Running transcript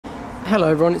Hello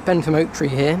everyone, it's Ben from Oaktree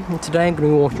here, and today I'm going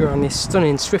to walk you around this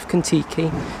stunning Swift KonTiki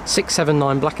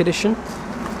 679 Black Edition.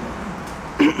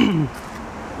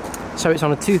 So it's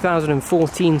on a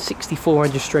 2014 64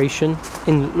 registration,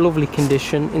 in lovely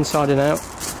condition, inside and out.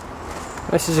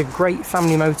 This is a great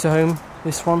family motorhome,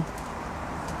 this one.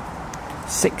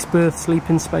 6-berth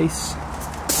sleeping space.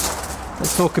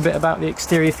 Let's talk a bit about the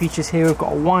exterior features here. We've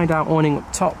got a wide out awning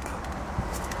up top,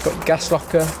 got your gas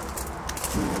locker,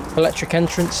 electric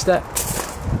entrance step.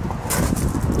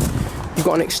 You've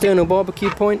got an external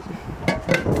barbecue point.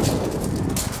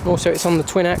 Also it's on the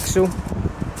twin axle,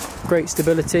 great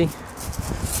stability,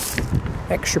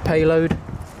 extra payload.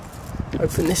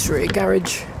 Open this rear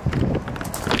garage. You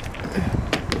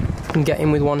can get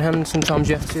in with one hand, sometimes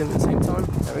you have to do them at the same time.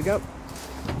 There we go.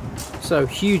 So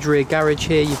huge rear garage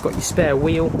here, you've got your spare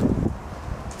wheel,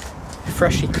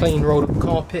 freshly clean rolled up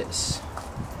carpets.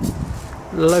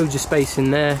 Loads of space in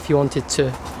there if you wanted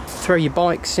to throw your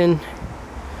bikes in,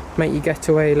 make your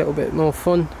getaway a little bit more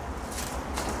fun.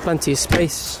 Plenty of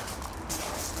space.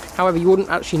 However, you wouldn't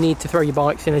actually need to throw your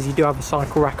bikes in, as you do have a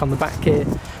cycle rack on the back here,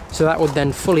 so that would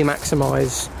then fully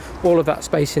maximise all of that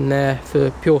space in there for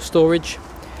pure storage,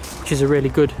 which is a really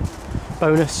good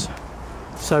bonus.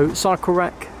 So cycle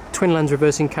rack, twin lens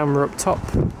reversing camera up top.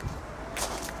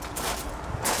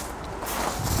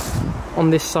 On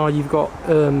this side you've got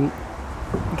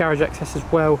garage access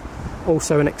as well,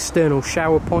 also an external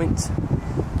shower point.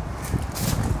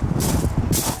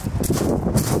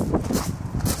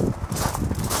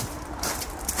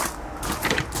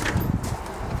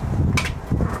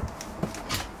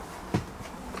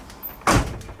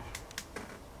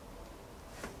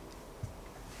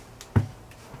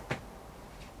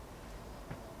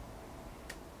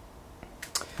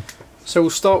 So we'll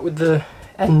start with the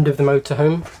end of the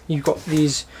motorhome. You've got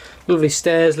these lovely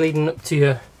stairs leading up to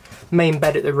your main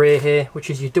bed at the rear here, which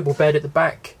is your double bed at the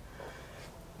back.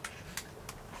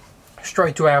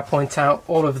 Straight away I'll point out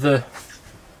all of the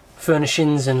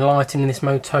furnishings and lighting in this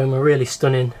motorhome are really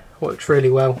stunning, works really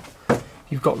well.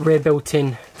 You've got rear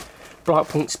built-in bright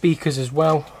point speakers as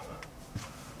well.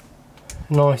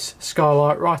 Nice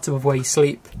skylight right above where you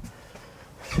sleep.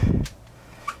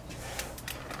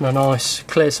 On a nice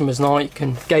clear summer's night you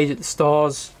can gaze at the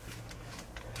stars.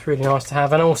 It's really nice to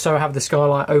have, and also have the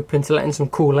skylight open to let in some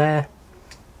cool air.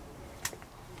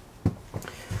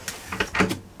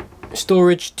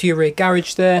 Storage to your rear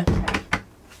garage there.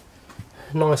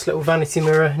 Nice little vanity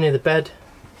mirror near the bed.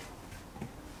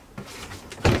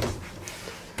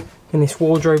 In this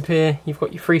wardrobe here you've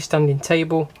got your freestanding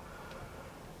table,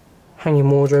 hanging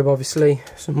wardrobe obviously,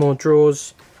 some more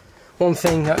drawers. One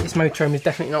thing that this motorhome is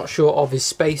definitely not short of is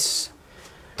space.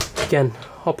 Again,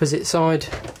 opposite side,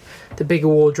 the bigger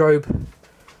wardrobe.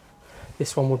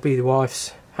 This one would be the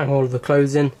wife's, hang all of the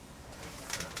clothes in.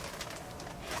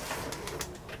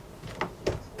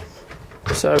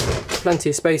 So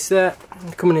plenty of space there.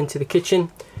 Coming into the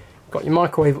kitchen, got your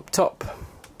microwave up top,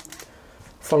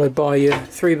 followed by your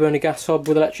 3-burner gas hob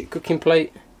with electric cooking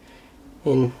plate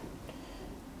in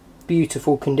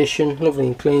beautiful condition, lovely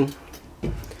and clean.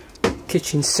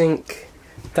 Kitchen sink.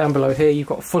 Down below here you've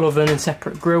got a full oven and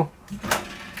separate grill.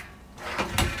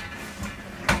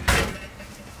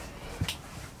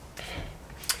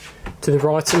 To the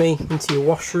right of me, into your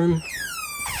washroom.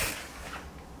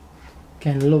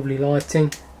 Again, lovely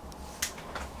lighting.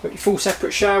 Got your full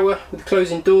separate shower with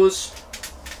closing doors.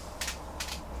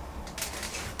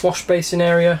 Wash basin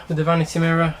area with the vanity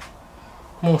mirror.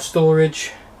 More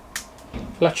storage.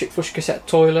 Electric flush cassette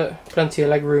toilet. Plenty of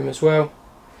leg room as well.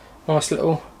 Nice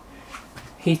little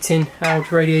heating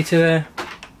out radiator there.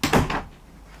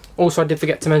 Also, I did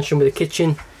forget to mention with the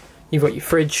kitchen, you've got your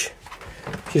fridge,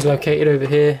 which is located over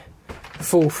here.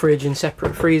 Full fridge and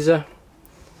separate freezer.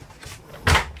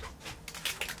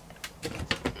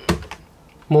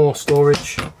 More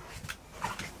storage.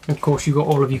 And of course you've got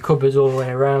all of your cupboards all the way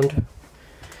around.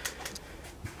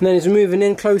 And then as we're moving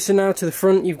in closer now to the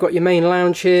front, you've got your main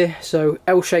lounge here, so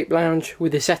L-shaped lounge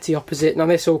with a settee opposite. Now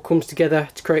this all comes together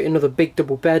to create another big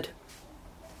double bed.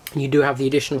 You do have the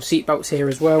additional seat belts here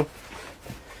as well.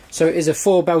 So it is a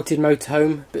 4-belted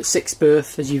motorhome, but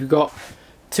 6-berth, as you've got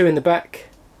 2 in the back,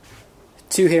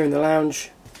 2 here in the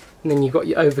lounge, and then you've got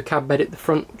your overcab bed at the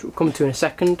front, which we'll come to in a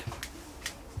second.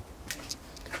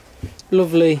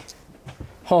 Lovely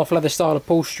half leather style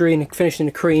upholstery and finished in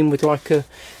a cream with like a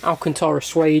Alcantara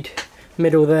suede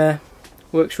middle there.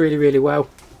 Works really, really well.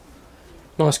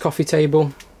 Nice coffee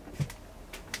table.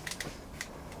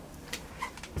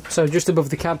 So just above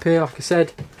the cab here, like I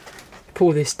said,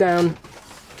 pull this down.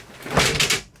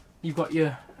 You've got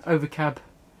your overcab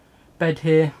bed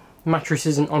here. Mattress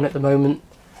isn't on at the moment,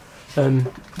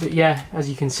 But yeah, as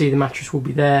you can see, the mattress will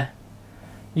be there.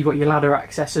 You've got your ladder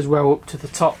access as well up to the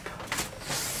top,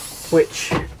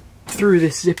 which through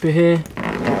this zipper here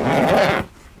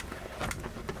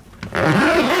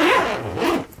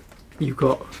you've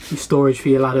got your storage for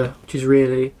your ladder, which is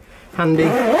really handy.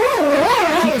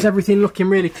 Keeps everything looking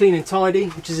really clean and tidy,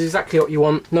 which is exactly what you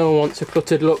want. No one wants a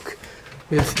cluttered look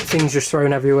with things just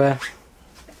thrown everywhere.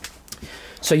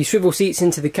 So you swivel seats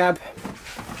into the cab,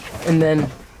 and then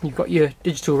you've got your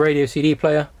digital radio CD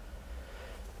player,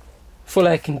 full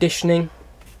air conditioning.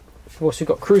 We've also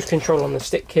got cruise control on the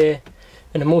stick here,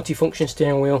 and a multifunction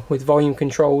steering wheel with volume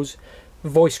controls,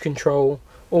 voice control,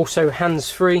 also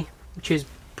hands-free, which is a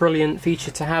brilliant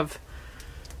feature to have.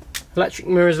 Electric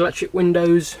mirrors, electric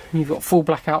windows, and you've got full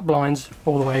blackout blinds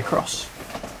all the way across.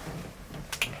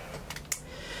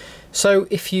 So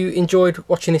if you enjoyed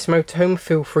watching this motorhome,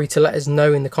 feel free to let us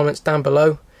know in the comments down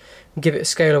below. Give it a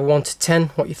scale of 1 to 10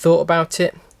 what you thought about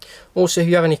it. Also, if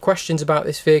you have any questions about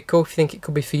this vehicle, if you think it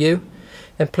could be for you,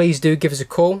 then please do give us a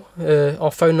call.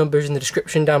 Our phone number is in the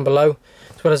description down below,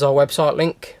 as well as our website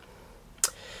link.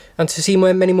 And to see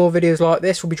many more videos like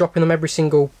this, we'll be dropping them every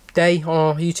single day on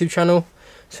our YouTube channel.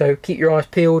 So keep your eyes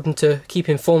peeled, and to keep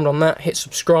informed on that, hit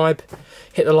subscribe,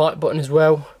 hit the like button as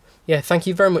well. Yeah, thank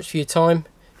you very much for your time.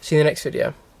 See you in the next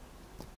video.